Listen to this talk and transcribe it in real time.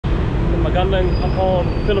magandang hapon,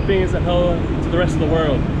 Philippines, and hello to the rest of the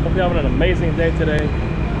world. Hope you're having an amazing day today.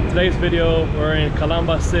 Today's video, we're in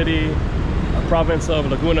Calamba City, a province of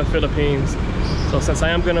Laguna, Philippines. So since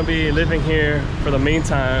I am going to be living here for the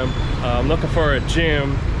meantime, I'm looking for a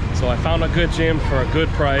gym. So I found a good gym for a good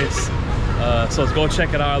price. So let's go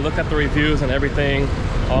check it out, look at the reviews and everything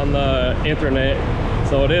on the internet.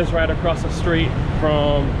 So it is right across the street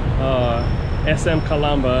from SM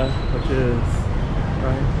Calamba, which is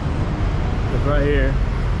right here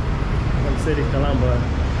in City Calamba.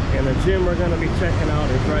 And the gym we're going to be checking out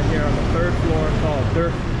is right here on the 3rd floor, called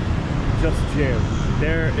DERF Gym.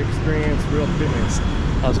 Their Experience Real Fitness.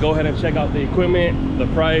 Let's go ahead and check out the equipment, the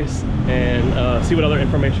price, and see what other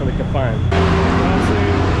information we can find.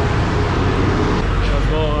 Let's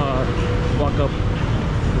go walk up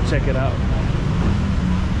and check it out.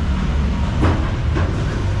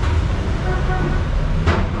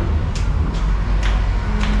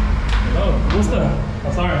 Hello, what's up?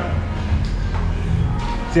 I'm sorry.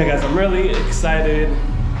 So yeah guys, I'm really excited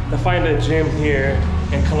to find a gym here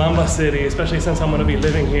in Calamba City, especially since I'm going to be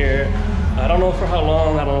living here. I don't know for how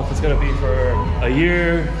long. I don't know if it's going to be for a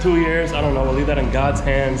year, 2 years. I don't know. We'll leave that in God's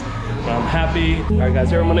hands. But I'm happy. All right, guys,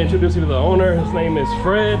 here I'm going to introduce you to the owner. His name is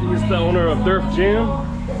Fred. He's the owner of DERF Gym.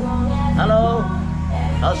 Hello.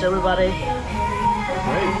 How's everybody?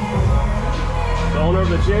 Great. The owner of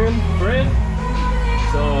the gym, Fred.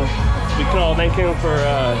 So we can all thank him for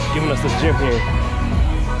giving us this gym here.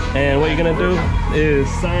 And what you're going to do is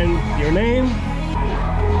sign your name.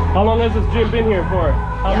 How long has this gym been here for?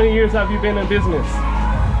 How many years have you been in business?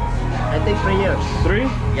 I think 3 years. 3?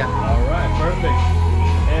 Yeah. All right, perfect.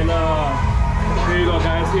 And here you go,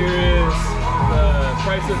 guys. Here is the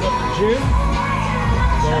prices of the gym.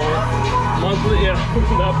 So monthly, yeah,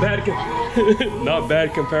 not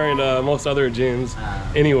bad comparing to most other gyms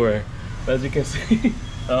anywhere. But as you can see,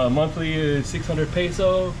 monthly is 600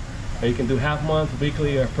 peso. Or you can do half month,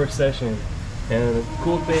 weekly, or per session. And the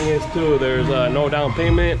cool thing is too, there's no down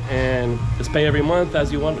payment, and just pay every month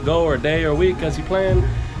as you want to go, or day or week as you plan.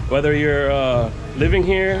 Whether you're living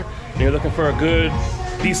here and you're looking for a good,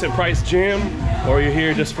 decent price gym, or you're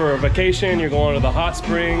here just for a vacation, you're going to the hot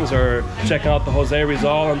springs or checking out the Jose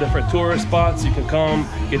Rizal and different tourist spots, you can come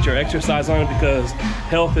get your exercise on because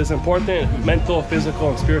health is important, mental, physical,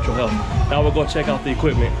 and spiritual health. Now we'll go check out the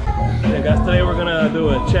equipment. Okay guys, today we're gonna do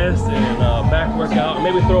a chest and back workout,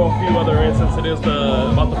 maybe throw a few other in since it is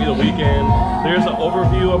about to be the weekend. There's an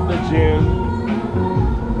overview of the gym.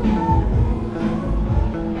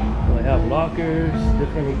 They have lockers,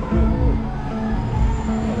 different equipment.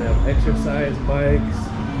 They have exercise bikes.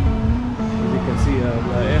 As you can see,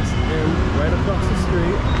 the SM right across the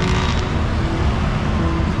street.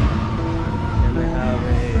 And they have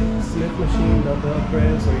a Smith machine, dumbbell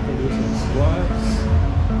press, so you can do some squats.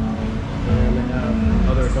 And they have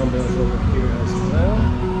other dumbbells over here as well.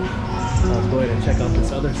 Let's go ahead and check out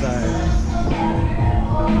this other side. We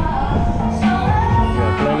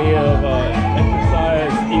got plenty of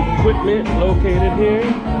exercise equipment located here.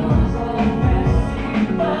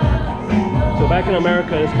 So back in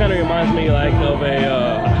America, this kind of reminds me like of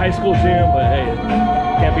a high school gym, but hey,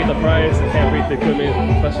 can't beat the price and can't beat the equipment,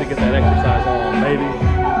 especially get that exercise on, baby. You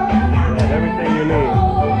have everything you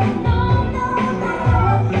need.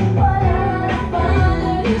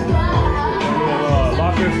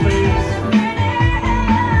 Locker space.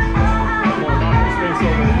 More locker space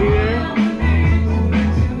over here.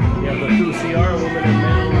 You have the 2 CR, women and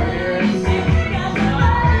men over here.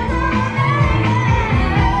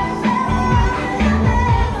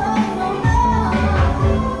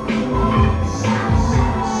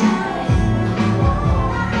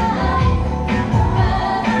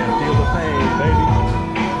 Feel the pain, baby.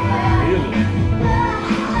 Feel it.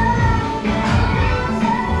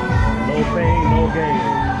 No pain, no gain.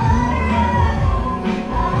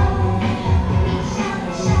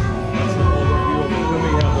 That's the overview of the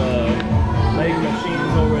equipment. We have the leg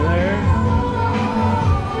machines over there.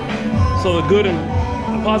 So the good and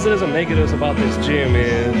the positives and negatives about this gym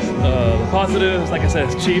is the positives, like I said,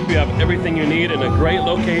 it's cheap. You have everything you need in a great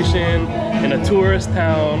location in a tourist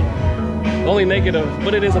town. The only negative,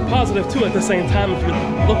 but it is a positive too at the same time if you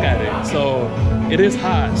look at it. So it is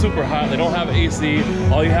hot, super hot. They don't have AC.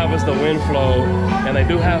 All you have is the wind flow, and they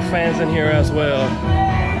do have fans in here as well.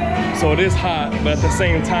 So it is hot, but at the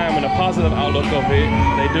same time, in a positive outlook of it,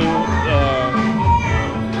 they do,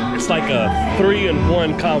 it's like a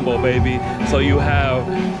 3-in-1 combo, baby. So you have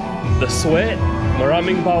the sweat,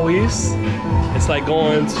 maraming bawis. It's like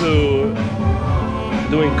going to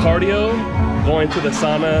doing cardio, going to the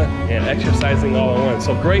sauna, and exercising all in one.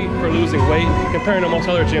 So great for losing weight. Comparing to most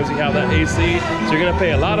other gyms, you have that AC, so you're gonna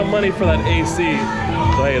pay a lot of money for that AC.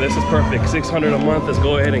 So hey, this is perfect. $600 a month. Let's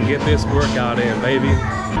go ahead and get this workout in, baby.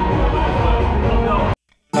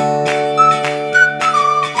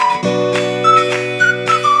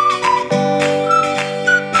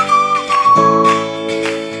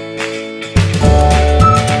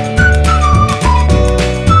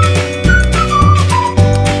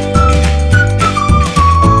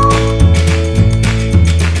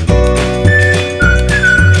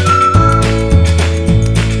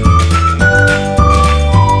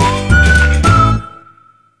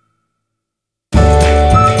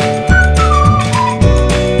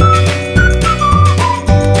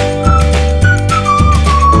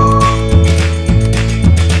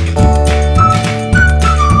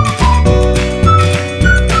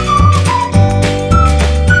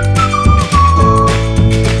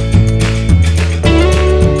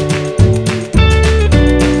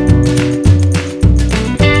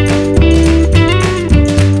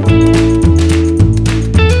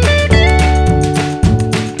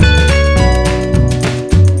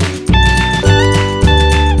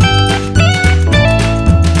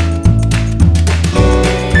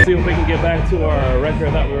 To our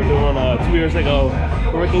record that we were doing 2 years ago,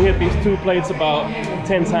 where we can hit these 2 plates about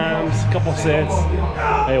 10 times, a couple sets.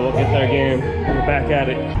 Hey, we'll get there again. We're back at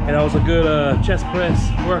it. And that was a good chest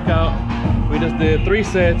press workout. We just did 3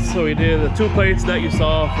 sets, so we did the 2 plates that you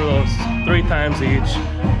saw for those 3 times each.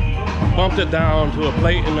 Bumped it down to a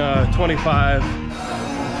plate and 25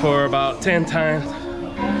 for about 10 times.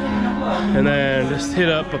 And then just hit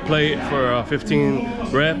up a plate for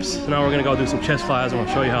 15 reps. Now we're gonna go do some chest flies, and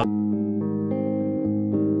we'll show you how.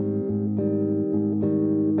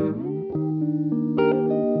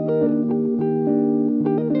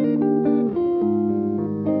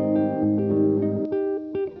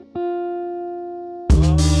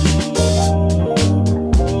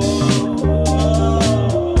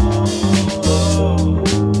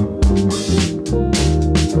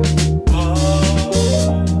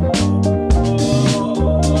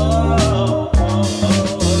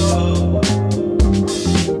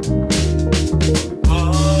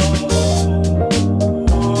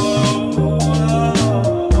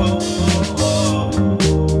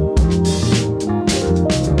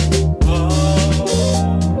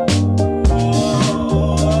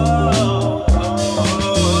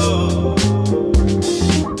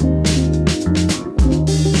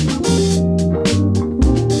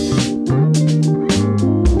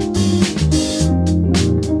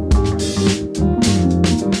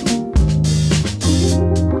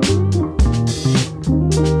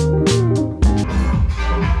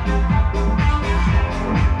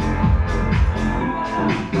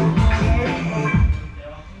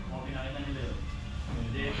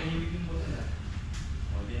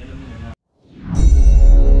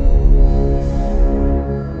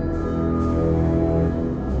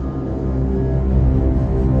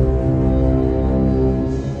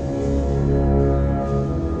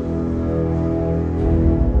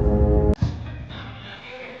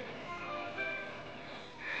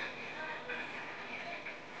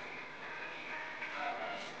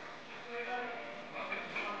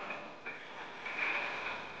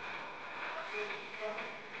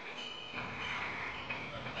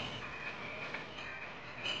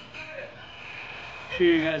 Sure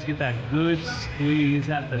you guys get that good squeeze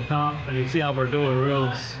at the top, and you see how we're doing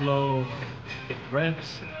real slow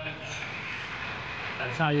reps.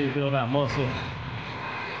 That's how you build that muscle.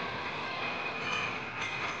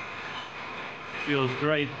 Feels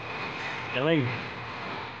great. Alright,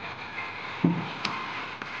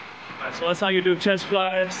 so that's how you do chest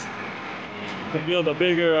flies to build a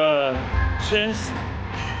bigger chest,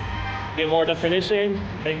 get more definition,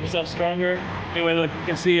 make yourself stronger. Anyway, look, you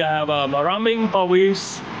can see I have maraming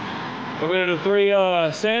pawis. We're gonna do 3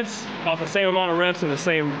 sets off the same amount of reps and the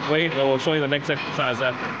same weight, and we'll show you the next exercise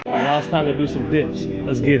after. Now it's time to do some dips.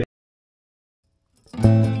 Let's get it.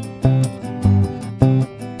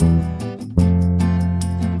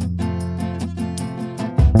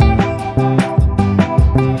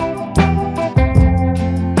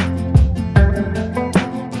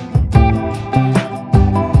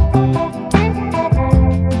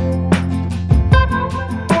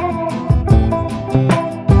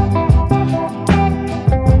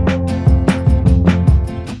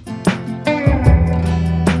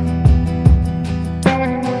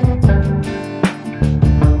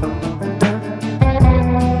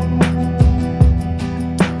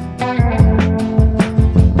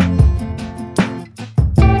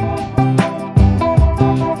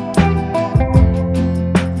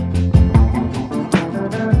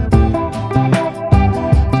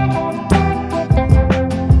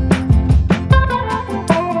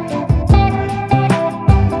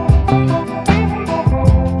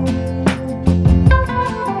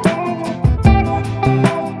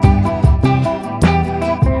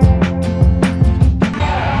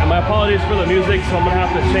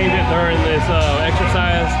 it during this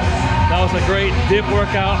exercise. That was a great dip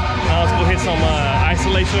workout. Now let's go hit some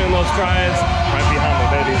isolation in those tries. Right behind me,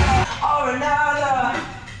 baby.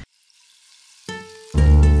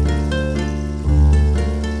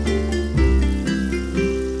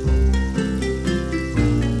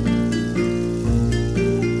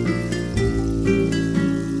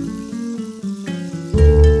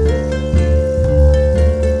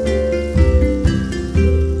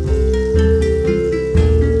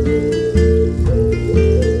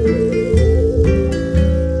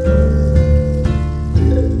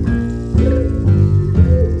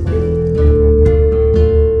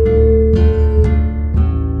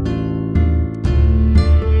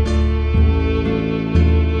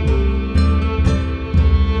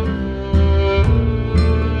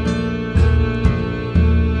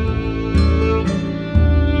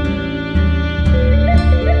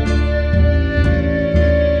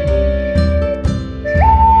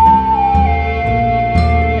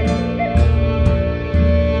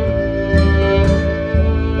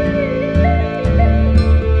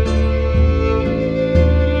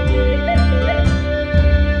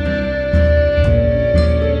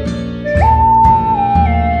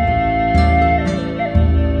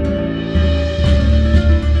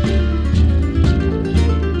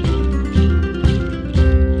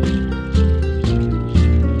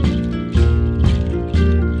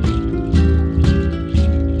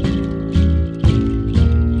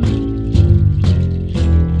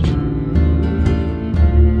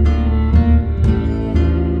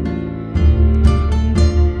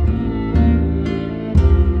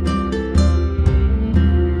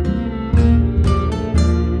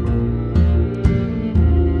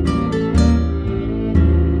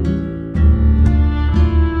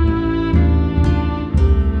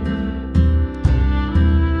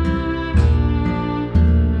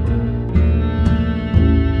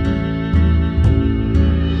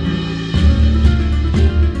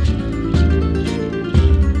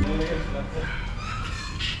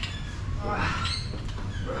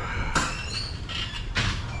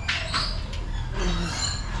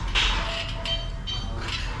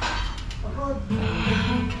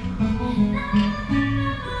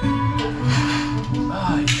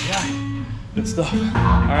 Good stuff.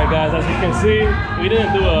 Alright guys, as you can see, we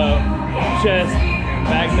didn't do a chest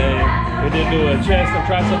back day. We did do a chest and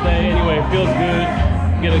tricep day. Anyway, it feels good.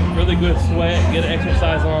 Get a really good sweat, get an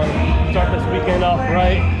exercise on. Start this weekend off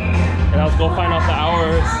right. And let's go find out the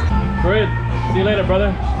hours. Great. See you later,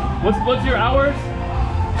 brother. What's your hours?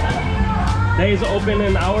 Days open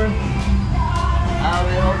in hours?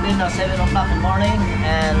 We're open at 7 o'clock in the morning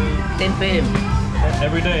and 10 p.m.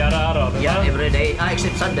 Every day, Yeah, every day,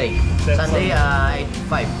 except Sunday. Sunday, 8 to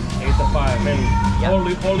 5. 8 to 5. And yeah.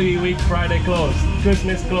 Holy Week, Friday closed.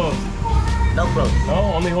 Christmas closed. No close.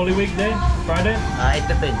 No, only Holy Week day, Friday? It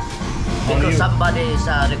depends. Because somebody is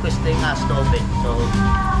requesting us to open. So.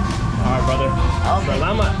 Alright, brother. Okay.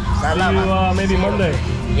 Salamat. Salamat. See you maybe Monday.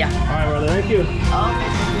 Yeah. Alright, brother. Thank you. Okay.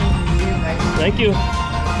 See you guys. Thank you.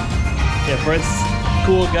 Yeah, Fred's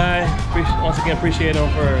cool guy. Once again, appreciate him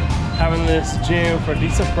for having this gym for a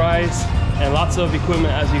decent price and lots of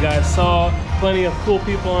equipment, as you guys saw. Plenty of cool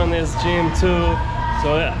people in this gym too.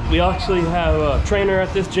 So we actually have a trainer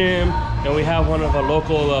at this gym, and we have one of our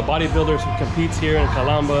local bodybuilders who competes here in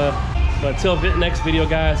Calamba. But until next video,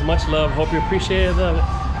 guys, much love. Hope you appreciated the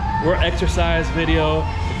work exercise video.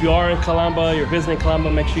 If you are in Calamba, you're visiting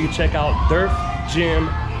Calamba, make sure you check out DERF Gym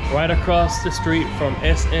right across the street from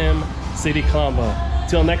SM City Calamba.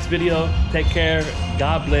 Till next video, take care,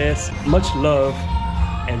 God bless, much love,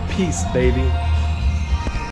 and peace, baby.